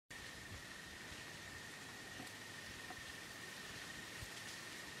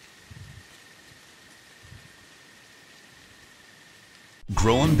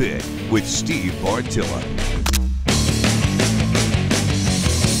Growing Big with Steve Bartilla.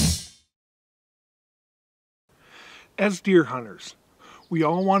 As deer hunters, we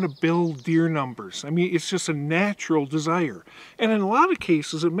all want to build deer numbers. I mean, it's just a natural desire. And in a lot of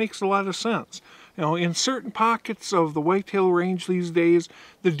cases, it makes a lot of sense. You know, in certain pockets of the whitetail range these days,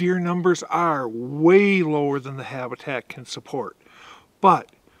 the deer numbers are way lower than the habitat can support.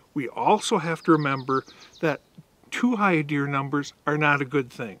 But we also have to remember that too high deer numbers are not a good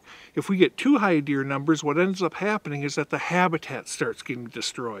thing. If we get too high deer numbers, what ends up happening is that the habitat starts getting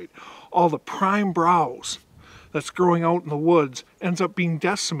destroyed. All the prime browse that's growing out in the woods ends up being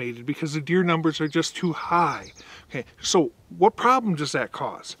decimated because the deer numbers are just too high. Okay, so what problem does that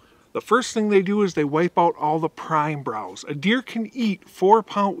cause? The first thing they do is they wipe out all the prime browse. A deer can eat 4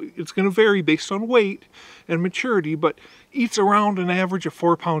 pounds, it's going to vary based on weight and maturity, but eats around an average of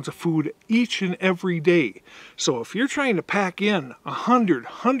 4 pounds of food each and every day. So if you're trying to pack in 100,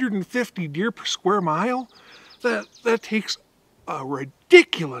 150 deer per square mile, that takes a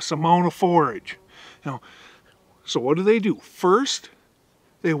ridiculous amount of forage. You know, so what do? First,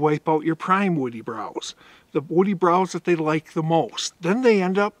 they wipe out your prime woody browse, the woody browse that they like the most. Then they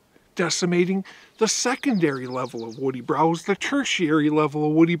end up decimating the secondary level of woody browse, the tertiary level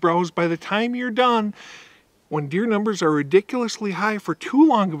of woody browse. By the time you're done, when deer numbers are ridiculously high for too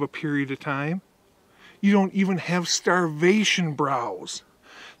long of a period of time, you don't even have starvation browse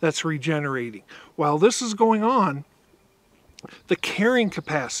that's regenerating. While this is going on, the carrying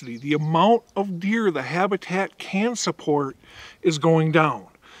capacity, the amount of deer the habitat can support, is going down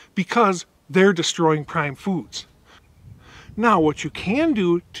because they're destroying prime foods. Now, what you can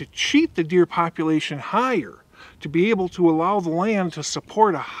do to cheat the deer population higher, to be able to allow the land to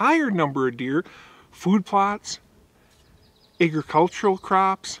support a higher number of deer, food plots, agricultural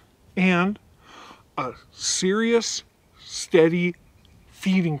crops, and a serious, steady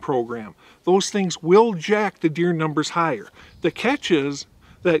feeding program. Those things will jack the deer numbers higher. The catch is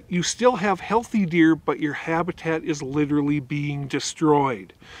that you still have healthy deer, but your habitat is literally being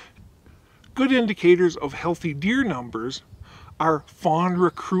destroyed. Good indicators of healthy deer numbers are fawn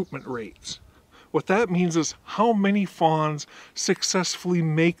recruitment rates. What that means is how many fawns successfully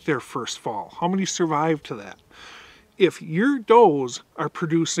make their first fall, how many survive to that. If your does are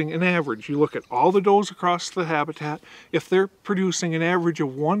producing an average, you look at all the does across the habitat, if they're producing an average of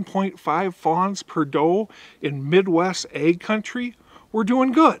 1.5 fawns per doe in Midwest ag country, we're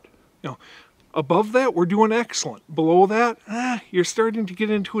doing good. You know, above that, we're doing excellent. Below that, you're starting to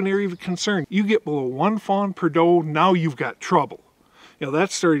get into an area of concern. You get below 1 fawn per doe, now you've got trouble. You know,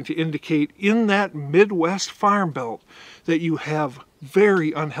 that's starting to indicate in that Midwest farm belt that you have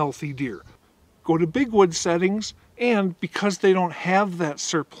very unhealthy deer. Go to big wood settings, and because they don't have that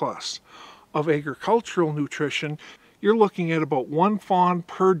surplus of agricultural nutrition, you're looking at about 1 fawn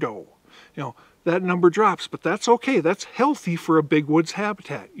per doe. You know, that number drops, but that's okay. That's healthy for a big woods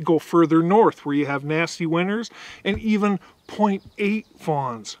habitat. You go further north where you have nasty winters, and even 0.8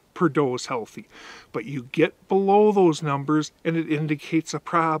 fawns per doe is healthy. But you get below those numbers and it indicates a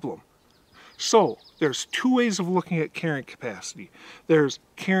problem. So there's 2 ways of looking at carrying capacity. There's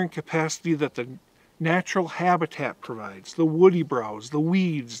carrying capacity that the natural habitat provides, the woody browse, the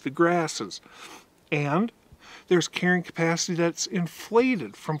weeds, the grasses, and there's carrying capacity that's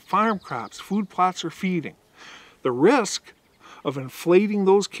inflated from farm crops, food plots, or feeding. The risk of inflating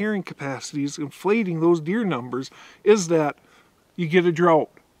those carrying capacities, inflating those deer numbers, is that you get a drought,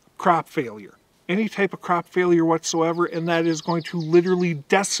 crop failure, any type of crop failure whatsoever, and that is going to literally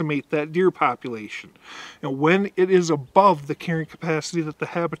decimate that deer population. And when it is above the carrying capacity that the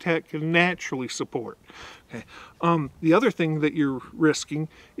habitat can naturally support. Okay. The other thing that you're risking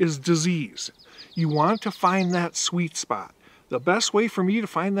is disease. You want to find that sweet spot. The best way for me to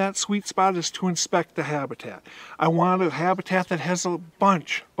find that sweet spot is to inspect the habitat. I want a habitat that has a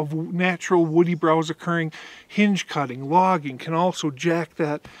bunch of natural woody browse occurring. Hinge cutting, logging can also jack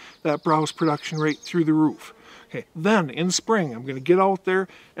that browse production rate through the roof. Okay, then in spring, I'm going to get out there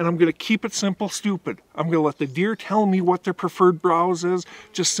and I'm going to keep it simple, stupid. I'm going to let the deer tell me what their preferred browse is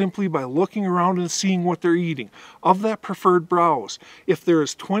just simply by looking around and seeing what they're eating. Of that preferred browse, if there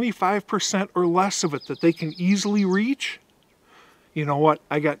is 25% or less of it that they can easily reach, you know what,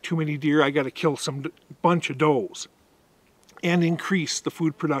 I got too many deer, I got to kill some bunch of does and increase the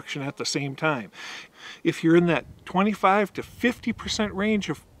food production at the same time. If you're in that 25 to 50% range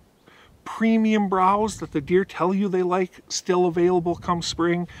of premium browse that the deer tell you they like still available come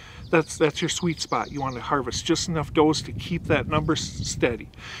spring, that's your sweet spot. You want to harvest just enough does to keep that number steady.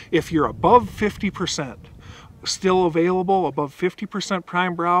 If you're above 50% still available, above 50%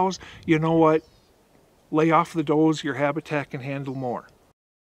 prime browse, you know what? Lay off the does, your habitat can handle more.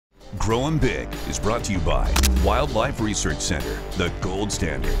 Grow 'em Big is brought to you by Wildlife Research Center, the gold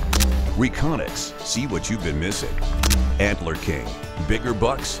standard. Reconyx, see what you've been missing. Antler King, bigger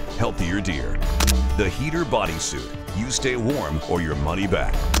bucks, healthier deer. The Heater Bodysuit, you stay warm or your money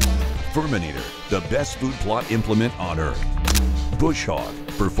back. Furminator, the best food plot implement on earth. Bush Hog,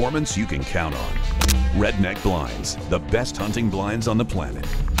 performance you can count on. Redneck Blinds, the best hunting blinds on the planet.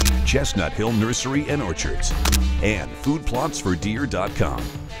 Chestnut Hill Nursery and Orchards. And foodplotsfordeer.com,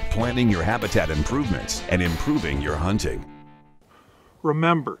 planning your habitat improvements and improving your hunting.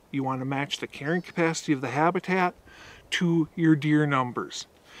 Remember, you want to match the carrying capacity of the habitat to your deer numbers.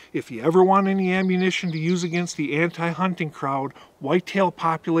 If you ever want any ammunition to use against the anti-hunting crowd, whitetail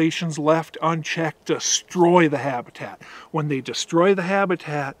populations left unchecked destroy the habitat. When they destroy the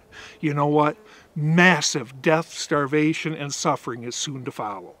habitat, you know what? Massive death, starvation, and suffering is soon to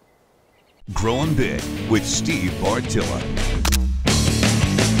follow. Grow 'em Big with Steve Bartilla.